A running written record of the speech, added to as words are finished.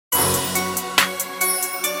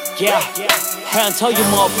Yeah, I tell you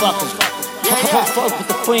motherfuckers, don't fuck with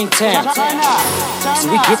the Queen Town. So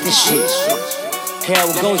we get this shit. Hell,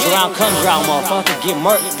 what goes around comes around, motherfucker. Get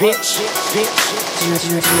murked, bitch.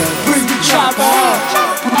 Bring the chopper out.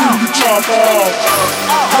 Bring the chopper out.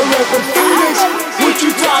 I rap a Phoenix. What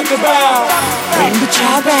you talking about? Bring the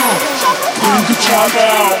chopper out. Bring the chopper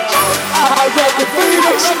out. I rap a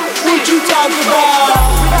Phoenix. What you talking about?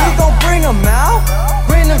 We gon' bring them out.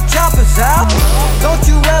 Bring them choppers out. Don't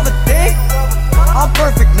you ever think I'm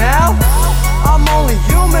perfect now? I'm only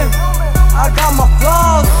human. I got my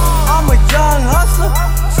flaws. I'm a young hustler,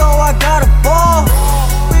 so I got a ball.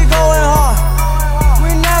 We going hard.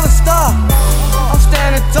 We never stop. I'm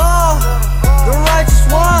standing tall. The righteous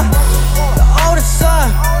one. The oldest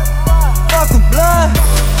son. Fuck with blood.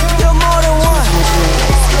 You're more than one.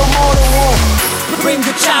 You're more than one. Bring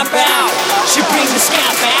the chopper out. She bring the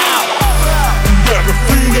scalper out.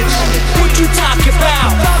 Phoenix. What you talking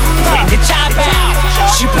about? Bring the chopper out.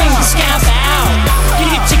 She bring the scalper out.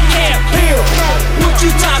 Get your camp bill. What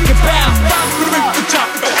you talking about? Bring the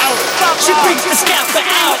chopper out. She brings the scalper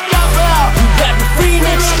out. You rapper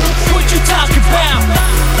Phoenix. What you talking about?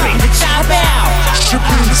 Bring the chopper out. She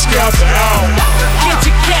bring the scalper out. Get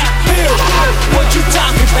your camp bill. What you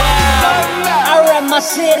talking about? I rap my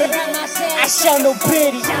city. I show no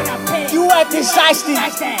pity. You actin' shiesty,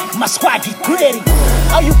 my squad get gritty.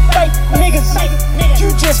 All you fake niggas, you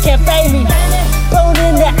just can't fade me. Born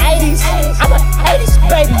in the 80s, I'm an 80s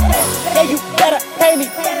baby. Yeah, you better pay me.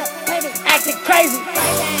 Acting crazy,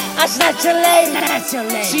 I snatch your lady.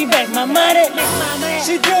 She make my money,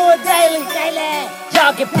 she do it daily.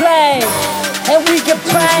 Y'all get played, and we get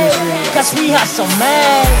paid, cause we hustle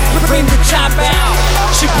man. Bring the chopper out,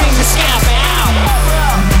 she bring the scalper out.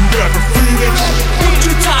 Phoenix. What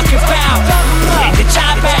you talking about? Bring the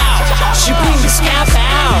chopper out. She bring the scalper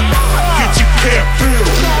out. Get your camp bill.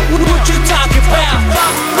 What you talking about?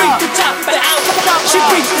 Bring the chopper out. She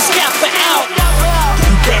brings the scalper out.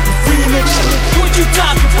 Phoenix. What you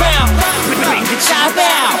talking about? Bring the chopper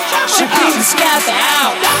out. She brings the scalper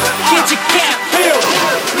out. Get your camp bill.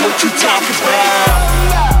 What you talking about?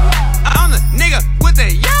 I'm the nigga with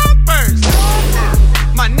the yappers.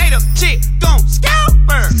 My native chick gon' scalp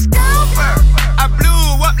her. I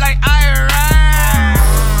blew up like Iran.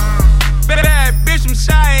 Bad bitch from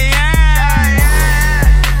Cheyenne.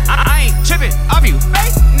 I ain't trippin' off you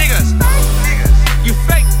fake niggas. You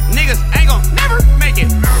fake niggas ain't gon' never make it.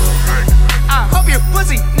 I hope your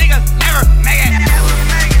pussy niggas never make it.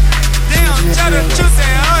 They don't tell the truth,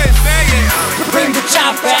 they always beg it. Bring the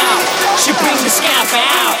chopper out. She bring the scalper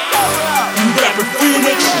out.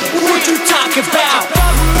 Phoenix. What you talking about?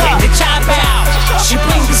 Bring the chopper out. She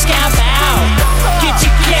bring the scalper out. Get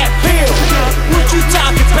your camp bill. What you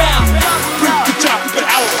talking about? Bring the chopper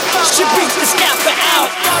out. She brings the scalper out.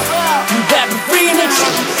 You rapping Phoenix.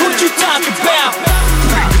 What you talking about?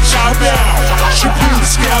 Bring the chopper out. She bring the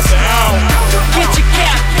scalper out. Get your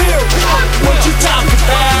camp bill. What you talking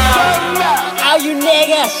about? All you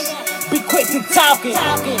niggas, be quick to talking.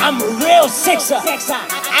 I'm a real sixer.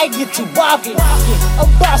 I get to walking. A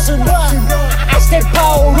boss and run. I stay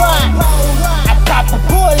pole run. I pop a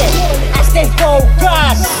bullet. I stay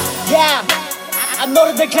focused. Yeah. I'm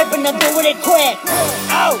loaded the clip and I'm doing it quick.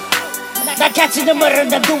 Oh. Not catching the murder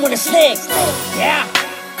and I'm doing it slick. Yeah.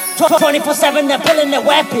 24/7 I'm pulling the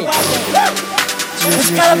weapon.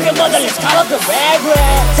 Let's call up your mother, let's call up the rag.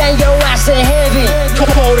 Send your ass to heaven.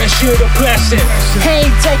 Call that shit a blessing.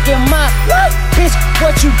 Ain't taking my bitch,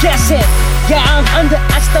 what you guessing? Yeah, I'm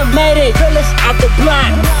underestimated. Realest out the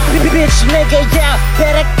block. Bitch, nigga, yeah,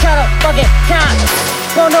 better cut a fucking count.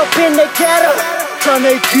 Gone up in the ghetto,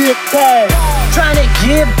 Tryna get paid. trying to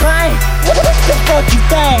get by. What the fuck you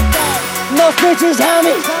think? No bitches,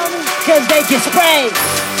 homie, cause they get sprayed.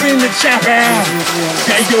 Bring the chopper out.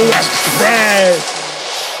 Get your ass sprayed.